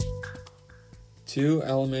Two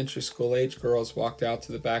elementary school-age girls walked out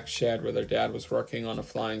to the back shed where their dad was working on a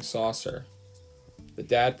flying saucer. The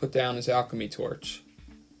dad put down his alchemy torch.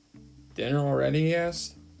 "Dinner already?" he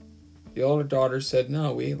asked. The older daughter said,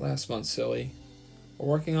 "No, we ate last month, silly. We're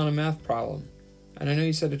working on a math problem, and I know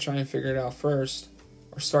you said to try and figure it out first,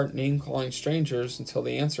 or start name-calling strangers until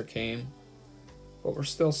the answer came, but we're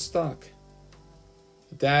still stuck."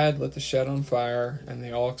 The dad lit the shed on fire, and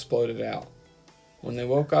they all exploded out. When they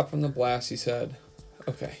woke up from the blast, he said,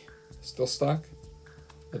 "Okay, still stuck?"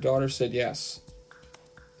 The daughter said yes.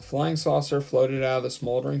 The flying saucer floated out of the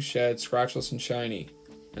smoldering shed, scratchless and shiny,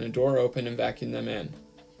 and a door opened and vacuumed them in.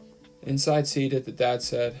 Inside seated, the dad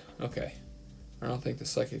said, "Okay, I don't think the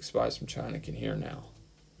psychic spies from China can hear now.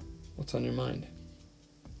 What's on your mind?"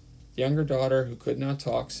 The younger daughter, who could not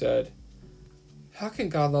talk, said, "How can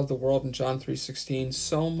God love the world in John 3:16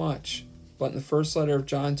 so much, but in the first letter of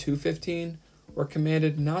John 2:15, we're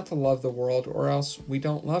commanded not to love the world or else we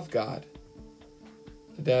don't love God?"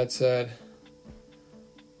 The dad said,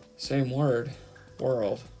 "Same word,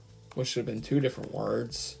 world. Wish it had been two different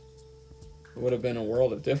words. It would have been a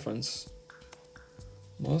world of difference.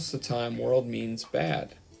 Most of the time, world means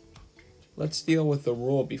bad. Let's deal with the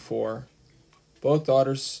rule before." Both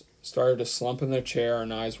daughters started to slump in their chair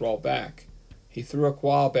and eyes rolled back. He threw a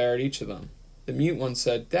koala bear at each of them. The mute one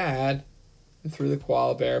said, "Dad," and threw the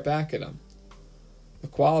koala bear back at him. The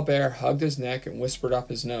koala bear hugged his neck and whispered up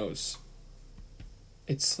his nose.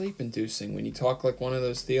 "It's sleep-inducing when you talk like one of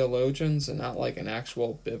those theologians and not like an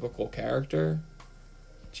actual biblical character.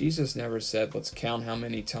 Jesus never said, 'Let's count how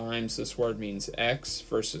many times this word means X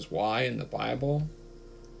versus Y in the Bible.'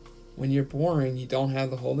 When you're boring, you don't have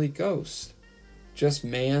the Holy Ghost. Just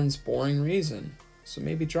man's boring reason. So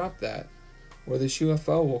maybe drop that, or this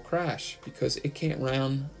UFO will crash because it can't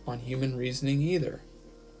run on human reasoning either."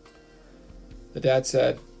 The dad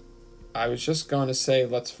said, "I was just going to say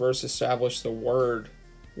let's first establish the word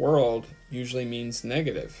world usually means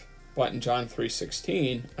negative. But in John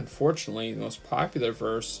 3:16, unfortunately, the most popular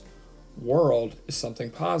verse, world, is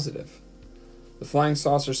something positive." The flying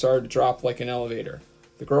saucer started to drop like an elevator.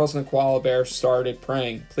 The girls and the koala bear started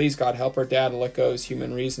praying, "Please, God, help our dad to let go of his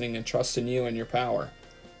human reasoning and trust in you and your power."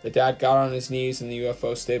 The dad got on his knees and the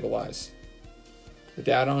UFO stabilized. The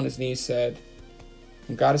dad on his knees said,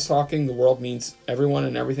 "When God is talking, the world means everyone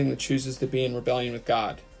and everything that chooses to be in rebellion with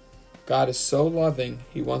God. God is so loving,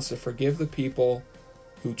 he wants to forgive the people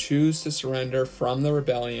who choose to surrender from the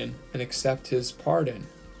rebellion and accept his pardon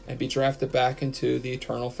and be drafted back into the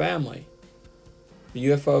eternal family." The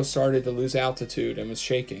UFO started to lose altitude and was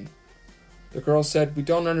shaking. The girl said, "We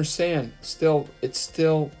don't understand. It's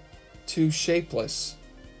still too shapeless."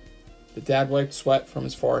 The dad wiped sweat from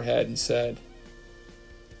his forehead and said,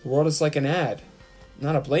 "The world is like an ad.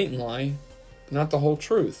 Not a blatant lie, but not the whole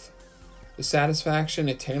truth. The satisfaction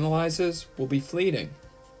it tantalizes will be fleeting.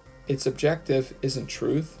 Its objective isn't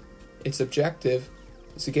truth. Its objective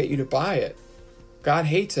is to get you to buy it. God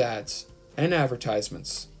hates ads and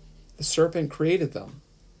advertisements. The serpent created them.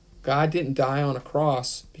 God didn't die on a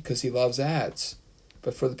cross because he loves ads,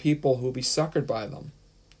 but for the people who will be suckered by them.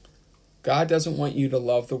 God doesn't want you to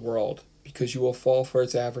love the world because you will fall for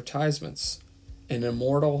its advertisements. An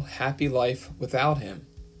immortal, happy life without him.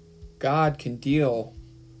 God can deal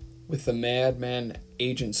with the madman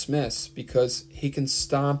Agent Smiths because he can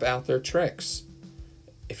stomp out their tricks.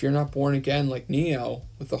 If you're not born again like Neo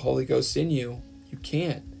with the Holy Ghost in you, you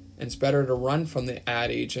can't. And it's better to run from the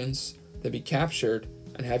ad agents than be captured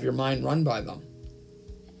and have your mind run by them.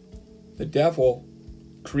 The devil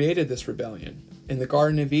created this rebellion in the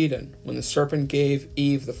Garden of Eden when the serpent gave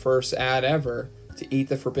Eve the first ad ever to eat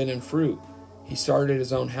the forbidden fruit. He started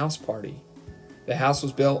his own house party. The house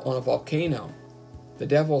was built on a volcano. The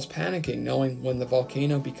devil is panicking, knowing when the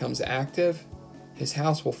volcano becomes active, his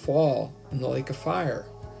house will fall in the lake of fire.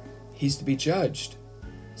 He's to be judged.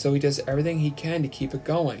 So he does everything he can to keep it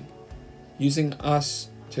going, using us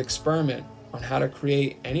to experiment on how to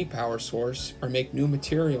create any power source or make new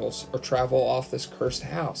materials or travel off this cursed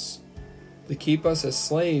house. To keep us as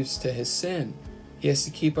slaves to his sin, he has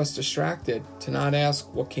to keep us distracted, to not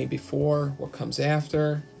ask what came before, what comes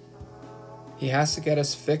after. He has to get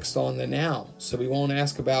us fixed on the now, so we won't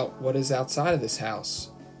ask about what is outside of this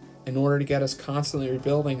house. In order to get us constantly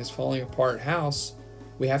rebuilding his falling apart house,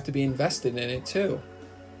 we have to be invested in it too.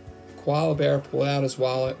 The koala bear pulled out his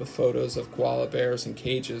wallet with photos of koala bears in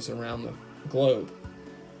cages around the globe,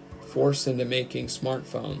 forced into making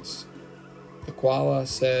smartphones. The koala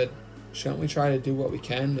said, "Shouldn't we try to do what we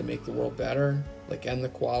can to make the world better, like end the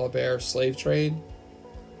koala bear slave trade?"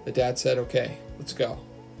 The dad said, "Okay, let's go."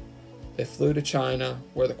 They flew to China,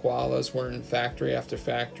 where the koalas were in factory after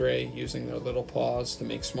factory, using their little paws to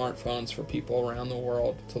make smartphones for people around the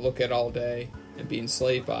world to look at all day and be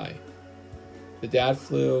enslaved by. The dad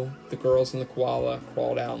flew, the girls and the koala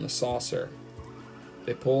crawled out in the saucer.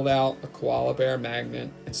 They pulled out a koala bear magnet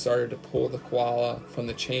and started to pull the koala from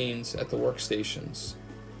the chains at the workstations.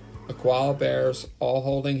 The koala bears, all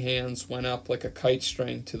holding hands, went up like a kite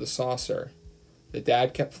string to the saucer. The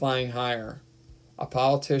dad kept flying higher. A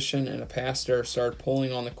politician and a pastor started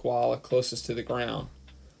pulling on the koala closest to the ground.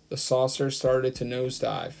 The saucer started to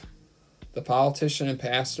nosedive. The politician and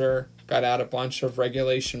pastor got out a bunch of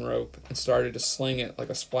regulation rope and started to sling it like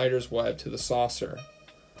a spider's web to the saucer.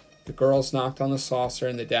 The girls knocked on the saucer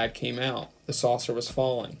and the dad came out. The saucer was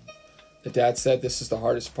falling. The dad said, "This is the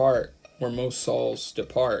hardest part, where most souls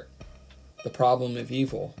depart. The problem of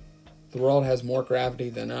evil. The world has more gravity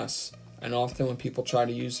than us, and often when people try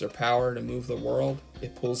to use their power to move the world,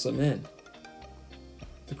 it pulls them in."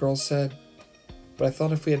 The girls said, "But I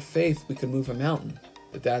thought if we had faith, we could move a mountain."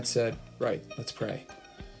 The dad said, "Right, let's pray."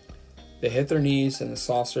 They hit their knees and the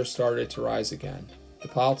saucer started to rise again. The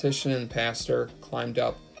politician and the pastor climbed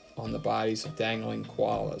up on the bodies of dangling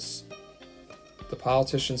koalas. The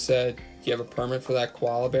politician said, "Do you have a permit for that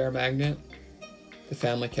koala bear magnet?" The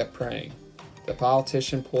family kept praying. The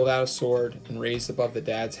politician pulled out a sword and raised above the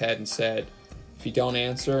dad's head and said, "If you don't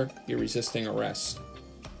answer, you're resisting arrest."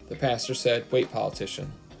 The pastor said, "Wait,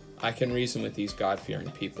 politician. I can reason with these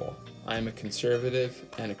God-fearing people. I am a conservative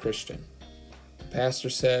and a Christian." The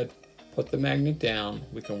pastor said, "Put the magnet down.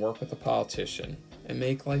 We can work with the politician and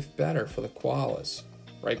make life better for the koalas.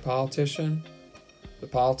 Right, politician?" The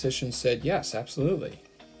politician said, "Yes, absolutely.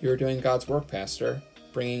 You are doing God's work, Pastor,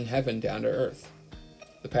 bringing heaven down to earth."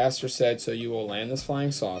 The pastor said, "So you will land this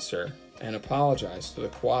flying saucer and apologize to the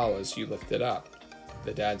koalas you lifted up."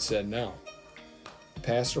 The dad said no. The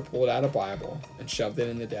pastor pulled out a Bible and shoved it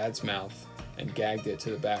in the dad's mouth and gagged it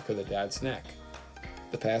to the back of the dad's neck.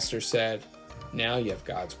 The pastor said, "Now you have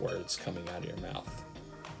God's words coming out of your mouth."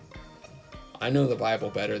 I know the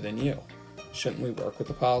Bible better than you. Shouldn't we work with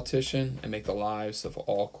the politician and make the lives of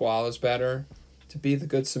all koalas better? To be the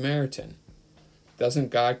Good Samaritan. Doesn't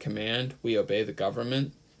God command we obey the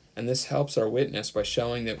government? And this helps our witness by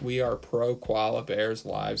showing that we are pro-koala bears'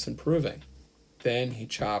 lives improving. Then he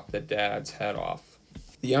chopped the dad's head off.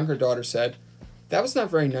 The younger daughter said, "That was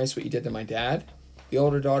not very nice what you did to my dad." The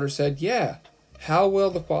older daughter said, "Yeah, how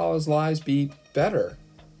will the koalas' lives be better?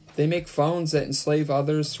 They make phones that enslave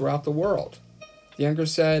others throughout the world." The younger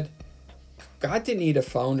said, "God didn't need a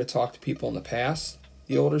phone to talk to people in the past."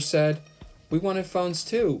 The older said, "We wanted phones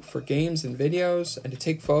too, for games and videos and to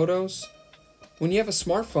take photos. When you have a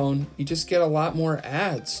smartphone, you just get a lot more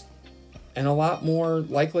ads and a lot more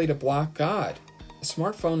likely to block God. A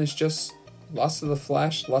smartphone is just lust of the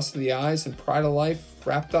flesh, lust of the eyes, and pride of life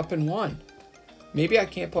wrapped up in one. Maybe I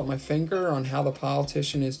can't put my finger on how the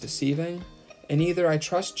politician is deceiving, and either I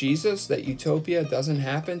trust Jesus that utopia doesn't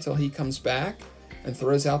happen till he comes back and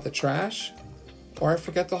throws out the trash, or I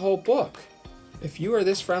forget the whole book. If you are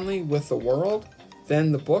this friendly with the world,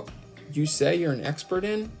 then the book you say you're an expert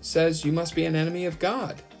in says you must be an enemy of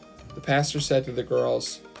God." The pastor said to the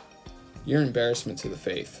girls, "You're an embarrassment to the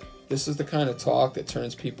faith. This is the kind of talk that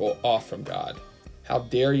turns people off from God. How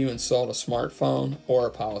dare you insult a smartphone or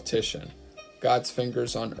a politician? God's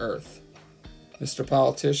fingers on earth. Mr.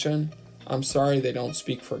 Politician, I'm sorry they don't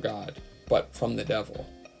speak for God, but from the devil.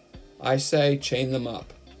 I say chain them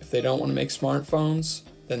up. If they don't want to make smartphones,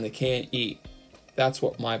 then they can't eat. That's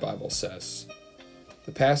what my Bible says."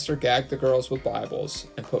 The pastor gagged the girls with Bibles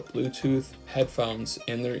and put Bluetooth headphones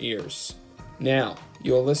in their ears. "Now,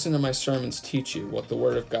 you will listen to my sermons teach you what the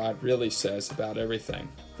Word of God really says about everything.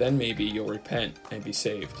 Then maybe you'll repent and be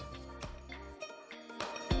saved."